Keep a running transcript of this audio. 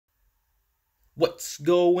What's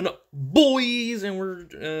going up, boys? And we're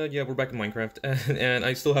back in Minecraft, and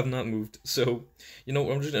I still have not moved. So, you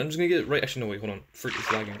know, I'm just gonna get right. Actually, no, wait, hold on. Frick,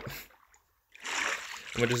 it's lagging. I'm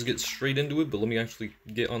gonna just get straight into it, but let me actually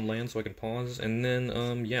get on land so I can pause, and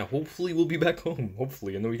then yeah, hopefully we'll be back home.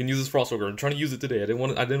 Hopefully, and then we can use this Frostwalker. I'm trying to use it today. I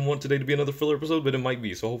didn't want today to be another filler episode, but it might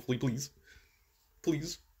be. So hopefully, please, I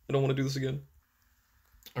don't want to do this again.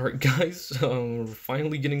 All right, guys, we're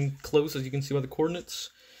finally getting close, as you can see by the coordinates.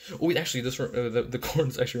 Oh wait, actually, this the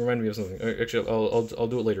coordinates actually remind me of something. Actually, I'll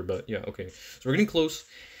do it later, but yeah, okay. So we're getting close,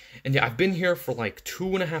 and yeah, I've been here for like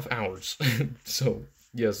 2.5 hours. So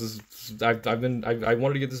yes, I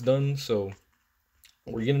wanted to get this done, so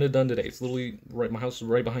we're getting it done today. It's literally right. My house is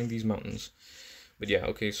right behind these mountains. But yeah,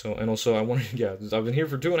 okay. So and also I wanted, yeah, I've been here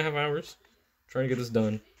for 2.5 hours, trying to get this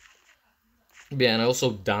done. But yeah, and I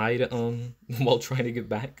also died while trying to get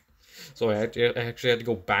back, so I actually had to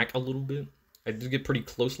go back a little bit. I did get pretty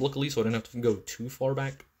close, luckily, so I didn't have to go too far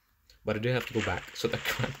back. But I did have to go back, so that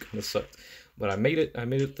kind of sucked. But I made it. I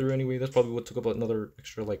made it through anyway. That's probably what took up another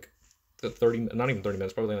extra, like, 30, not even 30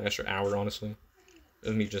 minutes, probably an extra hour, honestly.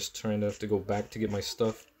 Of me just trying to have to go back to get my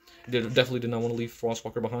stuff. Definitely did not want to leave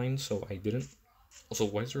Frostwalker behind, so I didn't. Also,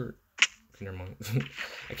 why is there... Okay, never mind.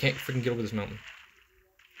 I can't freaking get over this mountain.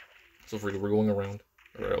 So we're going around.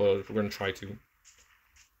 Or we're going to try to.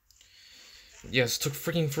 Yes, it took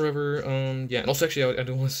freaking forever. Yeah, and also actually I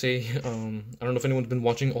do want to say, I don't know if anyone's been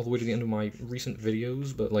watching all the way to the end of my recent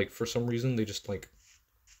videos, but like for some reason they just like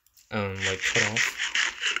cut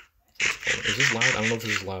off. Is this loud? I don't know if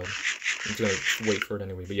this is loud. I'm gonna wait for it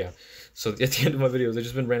anyway, but yeah. So at the end of my videos, they've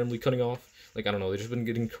just been randomly cutting off. Like, I don't know, they've just been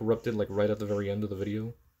getting corrupted like right at the very end of the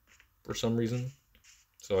video for some reason.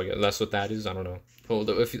 So I guess that's what that is. I don't know. So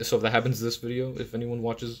if that happens to this video, if anyone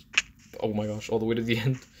watches, oh my gosh, all the way to the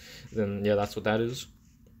end, then yeah, that's what that is.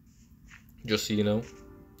 Just so you know.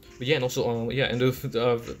 But yeah, and also yeah, and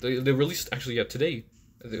they released, actually, yeah, today.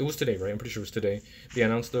 It was today, right? I'm pretty sure it was today. They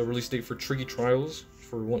announced the release date for Tricky Trials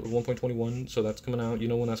for 1.21, so that's coming out. You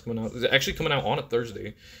know when that's coming out? It's actually coming out on a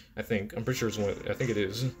Thursday, I think. I'm pretty sure I think it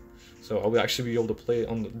is. So I'll actually be able to play it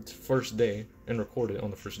on the first day and record it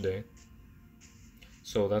on the first day.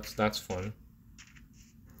 So that's fun.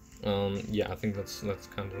 Yeah, I think that's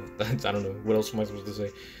kind of, I don't know, what else am I supposed to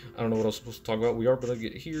say? I don't know what else I'm supposed to talk about. We are gonna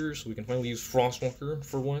get here, so we can finally use Frostwalker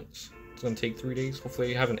for once. It's gonna take 3 days.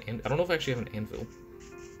 Hopefully I have I don't know if I actually have an anvil.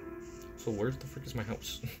 So where the frick is my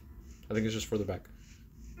house? I think it's just further back.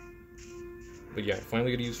 But yeah,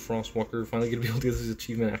 finally gonna use Frostwalker, finally gonna be able to get this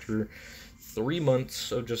achievement after 3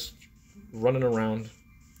 months of just running around.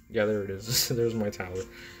 Yeah, there it is. There's my tower.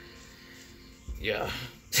 Yeah.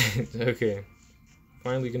 Okay.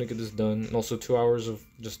 Finally gonna get this done, and also 2 hours of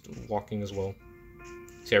just walking as well.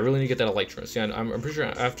 See, I really need to get that elytra. See, I'm pretty sure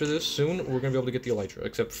after this, soon, we're gonna be able to get the elytra,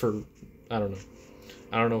 except for, I don't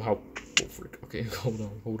know how, oh frick, okay, hold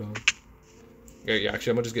on. Yeah, actually,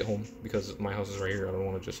 I'm gonna just get home, because my house is right here. I don't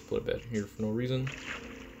want to just put a bed here for no reason.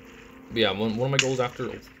 But yeah, one of my goals after,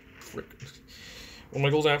 oh frick, one of my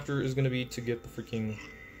goals after is gonna be to get the freaking,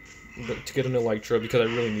 to get an elytra, because I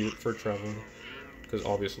really need it for traveling. Because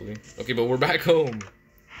obviously. Okay, but we're back home.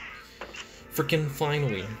 Freaking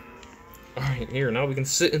finally. Alright, here, now we can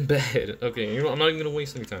sit in bed. Okay, you know, I'm not even gonna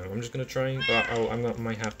waste any time. I'm just gonna try,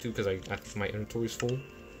 might have to, because I think my inventory's full.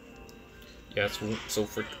 Yeah, it's so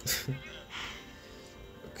frick.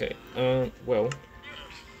 Okay, well.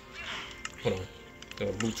 Hold on. The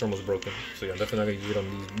boots are almost broken. So yeah, definitely not gonna use it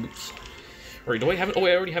on these boots. Alright, do I have it? Oh,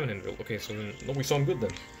 I already have an anvil. Okay, so then, no, so I'm good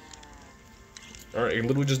then. Alright, I can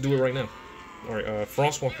literally just do it right now. Alright,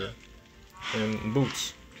 Frostwalker and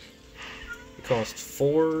boots. It costs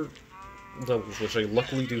 4 levels, which I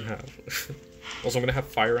luckily do have. Also, I'm gonna have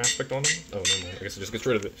fire aspect on them. Oh, never mind. I guess it just gets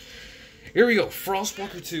rid of it. Here we go,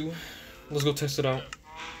 Frostwalker 2. Let's go test it out.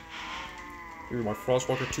 Here are my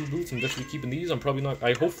Frostwalker 2 boots. I'm definitely keeping these. I'm probably not.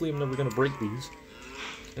 Hopefully, I'm never gonna break these.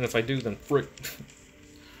 And if I do, then frick.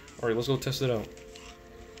 Alright, let's go test it out.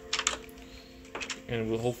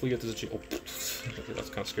 And we'll hopefully get this achievement. Oh, okay, that's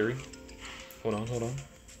kind of scary. Hold on.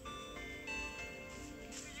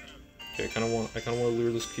 Okay, I kind of want to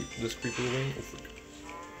lure this creeper away. Oh, frick.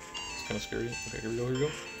 It's kind of scary. Okay, here we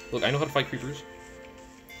go. Look, I know how to fight creepers.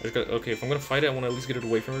 Okay, if I'm gonna fight it, I want to at least get it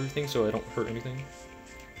away from everything so I don't hurt anything.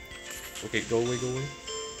 Okay, go away.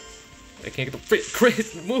 I can't get the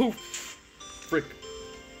crit. Move. Frick.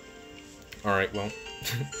 All right, well,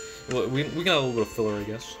 we got a little bit of filler, I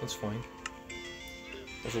guess. That's fine.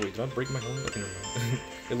 Also, wait, did I break my helmet? Okay, never mind.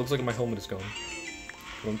 It looks like my helmet is gone.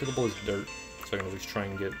 I'm gonna pick up all this dirt, so I can at least try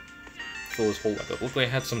and fill this hole back up. Looks like I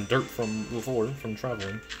had some dirt from before, from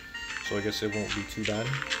traveling, so I guess it won't be too bad.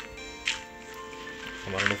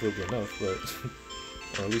 I don't know if it'll be enough,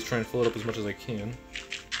 but... or at least try and fill it up as much as I can.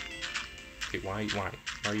 Okay, why? Why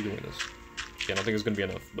are you doing this? Okay, I don't think it's gonna be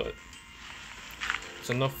enough, but... it's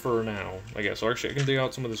enough for now, I guess. So actually, I can dig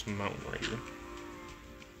out some of this mountain right here.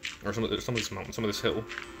 Or some of this mountain, some of this hill.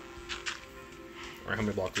 Alright, how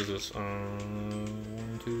many blocks is this?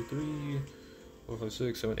 1, 2, 3, 4, 5,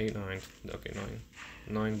 6, 7, 8, 9. Okay,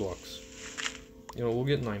 9 blocks. You know, we'll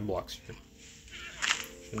get 9 blocks here.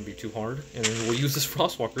 Shouldn't be too hard. And then we'll use this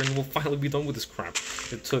Frostwalker and we'll finally be done with this crap.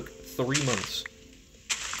 It took 3 months.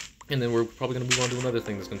 And then we're probably going to move on to another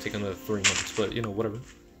thing that's going to take another 3 months. But, you know, whatever.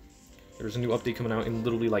 There's a new update coming out in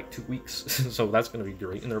literally like 2 weeks. So that's going to be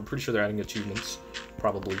great. And they're pretty sure they're adding achievements.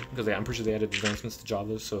 Probably. Because I'm pretty sure they added advancements to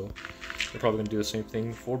Java. So they're probably going to do the same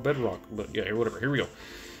thing for Bedrock. But yeah, whatever. Here we go.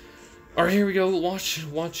 Alright, here we go. Watch.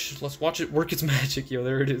 Let's watch it work its magic. Yo,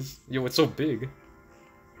 there it is. Yo, it's so big.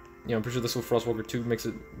 Yeah, I'm pretty sure this will Frostwalker 2 makes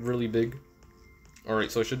it really big.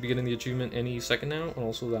 Alright, so I should be getting the achievement any second now, and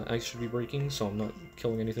also that ice should be breaking, so I'm not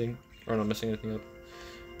killing anything, or not messing anything up,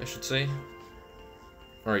 I should say.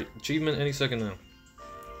 Alright, achievement any second now.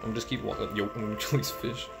 I'm just keep walking. Yo, I'm gonna kill these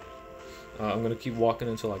fish. I'm gonna keep walking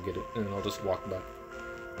until I get it, and then I'll just walk back.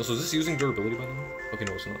 Oh, so is this using durability, by the way? Okay,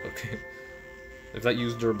 no, it's not. Okay. If that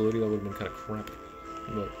used durability, that would have been kind of crap,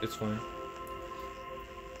 but it's fine.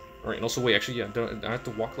 Alright, and also, wait, actually, yeah, do I have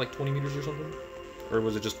to walk like 20 meters or something? Or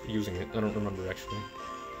was it just using it? I don't remember, actually.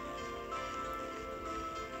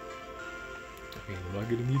 Okay, I'm not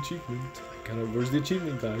getting the achievement. Where's the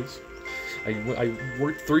achievement, guys? I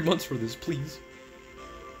worked 3 months for this, please.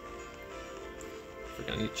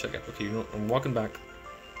 Freaking, I need to check out. Okay, you know, I'm walking back.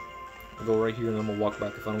 I'll go right here, and I'm gonna walk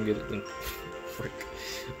back. If I don't get it, then... frick.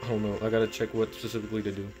 I don't know. I gotta check what specifically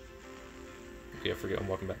to do. Okay, I forget. I'm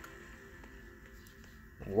walking back.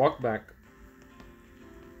 Walk back.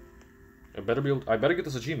 I better get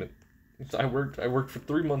this achievement. I worked for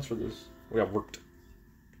 3 months for this. Well, yeah, worked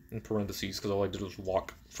in parentheses because all I did was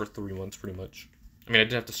walk for 3 months, pretty much. I mean, I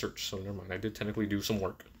did have to search, so never mind. I did technically do some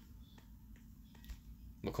work.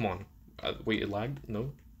 Well, come on. Wait, it lagged?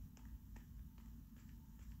 No.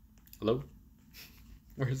 Hello?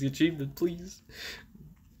 Where's the achievement, please?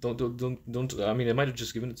 Don't. I mean, it might have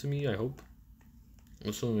just given it to me. I hope.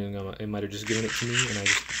 I'm assuming it might have just given it to me, and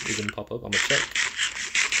it didn't pop up. I'm gonna check.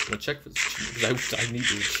 I'm gonna check for this achievement, because I need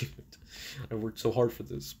this achievement. I worked so hard for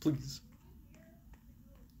this, please.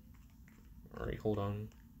 Alright, hold on.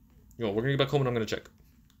 You know, we're gonna get back home and I'm gonna check.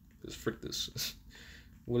 Because frick this.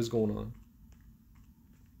 What is going on?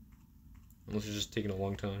 Unless it's just taking a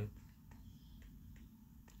long time.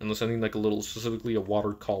 Unless I need like specifically a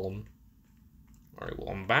water column. Alright, well,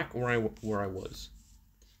 I'm back where I was.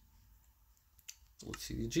 Let's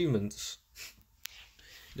see the achievements.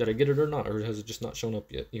 Did I get it or not? Or has it just not shown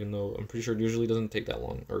up yet? Even though I'm pretty sure it usually doesn't take that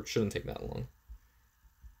long. Or it shouldn't take that long.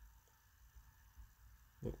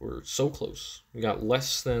 But we're so close. We got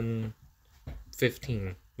less than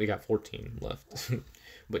 15. We got 14 left.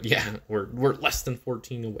 But yeah, we're less than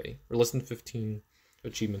 14 away. We're less than 15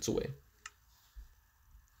 achievements away.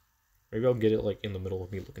 Maybe I'll get it like in the middle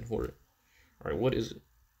of me looking for it. Alright, what is it?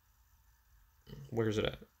 Where is it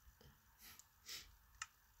at?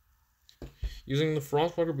 Using the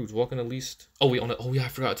Frostwalker boots, walking at least... Oh, wait, oh yeah, I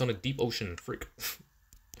forgot. It's on a deep ocean. Freak.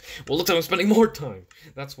 Well, looks like I'm spending more time.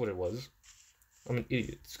 That's what it was. I'm an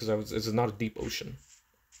idiot. It's because it's not a deep ocean.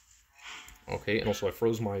 Okay, and also I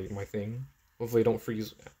froze my thing. Hopefully I don't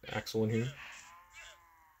freeze Axel in here.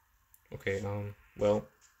 Okay, well...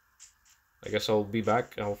 I guess I'll be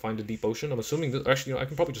back. I'll find a deep ocean. I'm assuming that... Actually, you know, I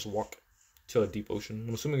can probably just walk to a deep ocean.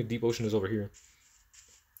 I'm assuming a deep ocean is over here.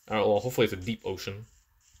 Well, hopefully it's a deep ocean.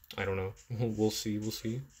 I don't know. We'll see.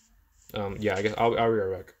 Yeah, I guess I'll be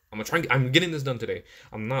right back. I'm getting this done today.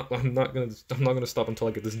 I'm not gonna stop until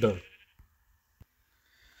I get this done.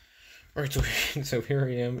 Alright, so here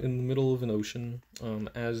I am in the middle of an ocean,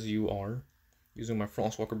 as you are, using my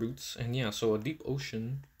Frostwalker boots. And yeah, so a deep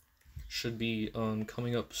ocean should be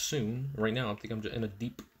coming up soon. Right now, I think I'm just in a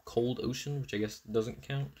deep, cold ocean, which I guess doesn't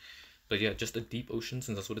count. But yeah, just a deep ocean,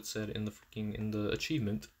 since that's what it said in the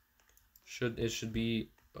achievement. It should be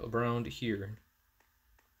around here.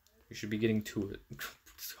 We should be getting to it.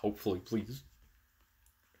 Hopefully, please.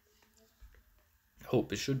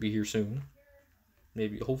 Hope it should be here soon.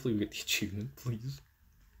 Maybe, hopefully we get the achievement, please.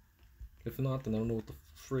 If not, then I don't know what the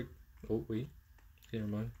frick. Oh, wait. Okay,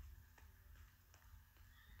 never mind.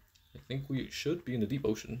 I think we should be in the deep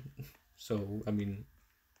ocean. So, I mean,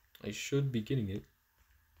 I should be getting it.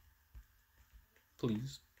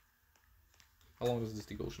 Please. How long does this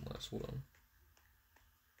deep ocean last? Hold on.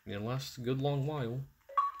 Yeah, it lasts a good long while.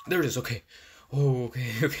 There it is, okay. Oh,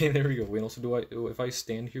 okay, there we go. Wait, also, if I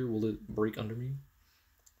stand here, will it break under me?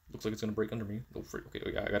 Looks like it's gonna break under me. Oh, freak.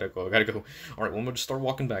 Okay, I gotta go. All right, well, I'm gonna just start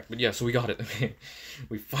walking back. But yeah, so we got it. Okay,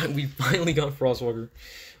 we finally got Frostwalker.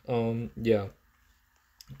 Yeah,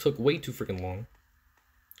 it took way too freaking long.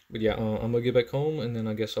 But yeah, I'm gonna get back home, and then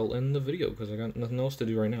I guess I'll end the video because I got nothing else to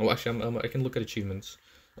do right now. Well, actually, I can look at achievements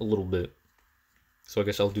a little bit. So I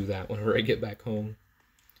guess I'll do that whenever I get back home.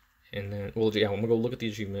 And then, well, yeah, I'm gonna go look at the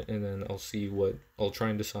achievement, and then I'll see what I'll try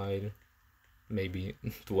and decide. Maybe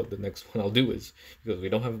what the next one I'll do is, because we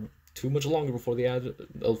don't have too much longer before they add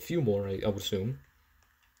a few more, I would assume.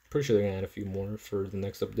 Pretty sure they're gonna add a few more for the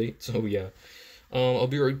next update, so yeah. I'll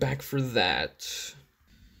be right back for that.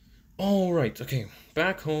 Alright, okay,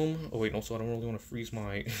 back home. Oh wait, also I don't really want to freeze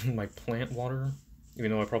my my plant water, even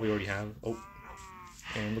though I probably already have. Oh,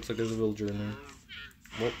 and looks like there's a villager in there.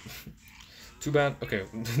 Well, too bad. Okay,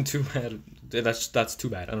 too bad. That's too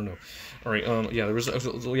bad. I don't know. All right. Yeah. There was.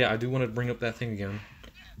 So yeah, I do want to bring up that thing again.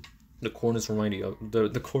 The coordinates remind me of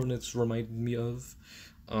the coordinates remind me of.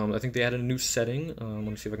 I think they added a new setting. Let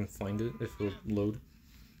me see if I can find it. If it'll load.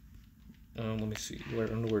 Let me see. I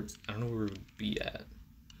don't know where it would be at.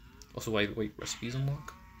 Also, wait. Recipes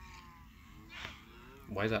unlock.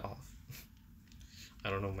 Why is that off?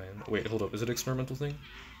 I don't know, man. Wait. Hold up. Is it an experimental thing?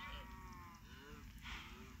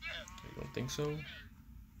 I don't think so.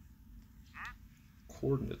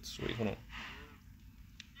 Coordinates. Wait, hold on.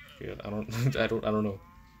 Yeah, I don't know.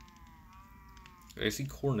 I see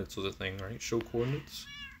coordinates was a thing, right? Show coordinates.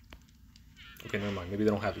 Okay, never mind. Maybe they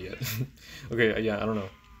don't have it yet. Okay, yeah, I don't know.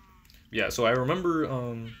 Yeah, so I remember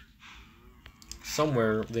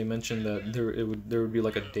somewhere they mentioned that there would be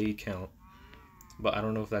like a day count, but I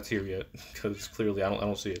don't know if that's here yet because clearly I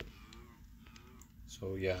don't see it.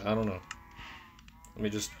 So yeah, I don't know. Let me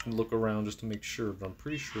just look around just to make sure, but I'm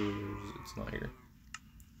pretty sure it's not here.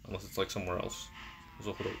 Unless it's like somewhere else.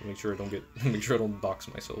 So hold up, make sure I don't dox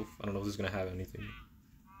myself. I don't know if this is gonna have anything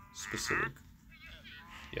specific.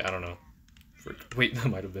 Yeah, I don't know. Wait, that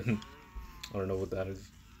might have been. I don't know what that is.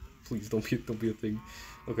 Please don't be a thing.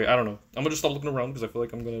 Okay, I don't know. I'm gonna just stop looking around because I feel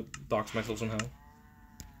like I'm gonna dox myself somehow.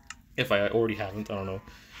 If I already haven't, I don't know.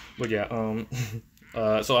 But yeah,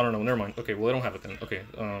 so I don't know. Never mind. Okay, well I don't have it then. Okay,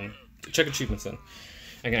 check achievements then.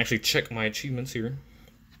 I can actually check my achievements here.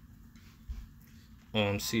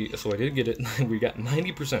 See, so I did get it. We got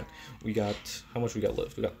 90%. We got, how much we got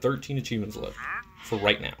left? We got 13 achievements left for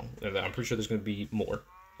right now. And I'm pretty sure there's going to be more.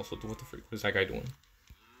 Also, what the freak? What is that guy doing?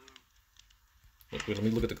 Wait, let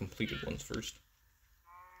me look at the completed ones first.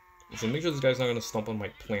 So make sure this guy's not going to stomp on my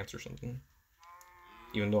plants or something.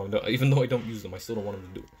 Even though I don't use them, I still don't want him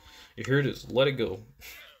to do it. Here it is. Let it go.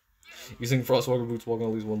 Using Frostwalker boots, walking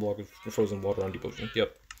at least one block of frozen water on deep ocean.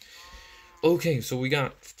 Yep. Okay, so we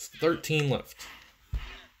got 13 left.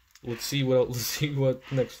 Let's see what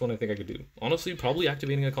next one I think I could do. Honestly, probably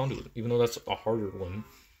activating a conduit, even though that's a harder one.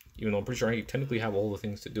 Even though I'm pretty sure I technically have all the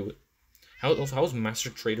things to do it. How is Master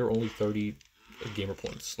Trader only 30 gamer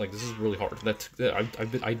points? Like, this is really hard.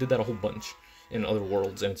 I did that a whole bunch in other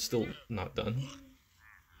worlds, and it's still not done.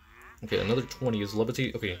 Okay, another 20 is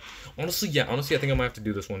levitate. Okay, honestly, I think I might have to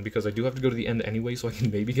do this one because I do have to go to the end anyway, so I can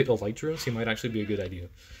maybe get Elytra, so it might actually be a good idea.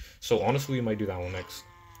 So honestly, we might do that one next.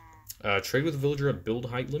 Trade with villager at build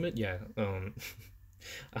height limit? Yeah,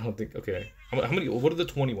 I don't think, okay. How many, what are the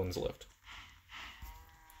 20 ones left?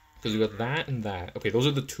 Because we got that and that. Okay, those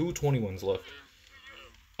are the two 20 ones left.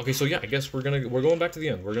 Okay, so yeah, I guess we're going back to the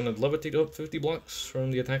end. We're gonna levitate up 50 blocks from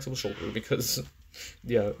the attacks of the shoulder because,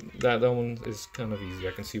 yeah, that one is kind of easy.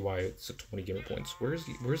 I can see why it's at 20 gamer points. Where's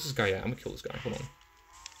this guy at? I'm gonna kill this guy. Hold on.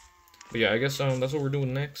 But yeah, I guess that's what we're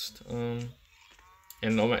doing next. And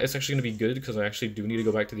it's actually gonna be good because I actually do need to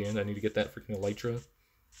go back to the end. I need to get that freaking Elytra.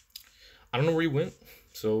 I don't know where he went.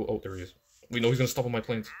 So, oh, there he is. We know he's gonna stop on my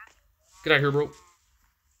planes. Get out of here, bro.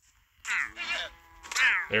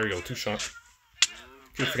 There we go. 2 shots.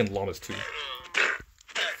 Kill freaking llamas too.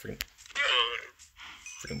 Freaking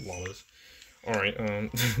llamas. Alright,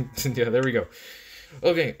 yeah, there we go.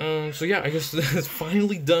 Okay, so yeah, I guess that's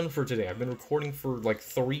finally done for today. I've been recording for like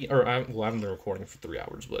well, I haven't been recording for 3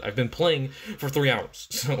 hours, but I've been playing for 3 hours,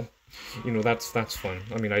 so, you know, that's fun.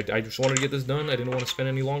 I mean, I just wanted to get this done. I didn't want to spend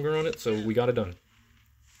any longer on it, so we got it done.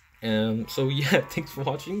 So yeah, thanks for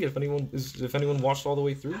watching. If anyone watched all the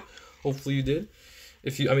way through, hopefully you did.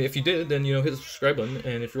 If you did, then, you know, hit the subscribe button,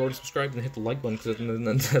 and if you're already subscribed, then hit the like button, because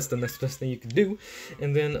that's the next best thing you can do.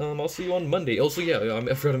 And then I'll see you on Monday. Also, yeah,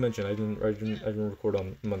 I forgot to mention I didn't record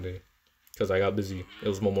on Monday because I got busy. It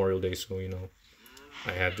was Memorial Day, so, you know,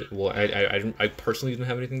 I had to, well, I personally didn't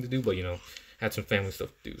have anything to do, but, you know, had some family stuff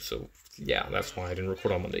to do. So yeah, that's why I didn't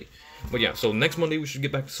record on Monday. But yeah, so next Monday we should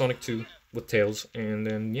get back to Sonic 2. with Tails, and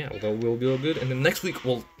then yeah, we'll be all good. And then next week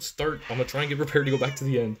we'll start. I'm gonna try and get prepared to go back to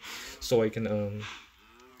the end, so I can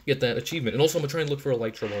get that achievement. And also I'm gonna try and look for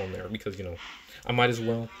Elytra while I'm there, because you know I might as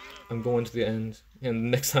well. I'm going to the end, and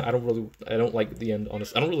next time I don't like the end,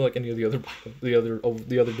 honestly. I don't really like any of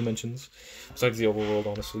the other dimensions besides the overworld,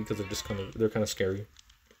 honestly, because they're kind of scary.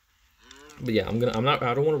 But yeah, I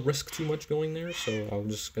don't want to risk too much going there, so I'm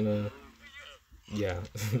just gonna, yeah.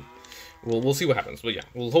 we'll see what happens. But yeah,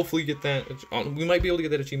 we'll hopefully get that. We might be able to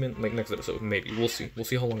get that achievement like next episode, maybe. We'll see. We'll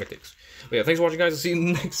see how long it takes. But yeah, thanks for watching, guys. I'll see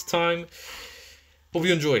you next time. Hope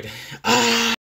you enjoyed.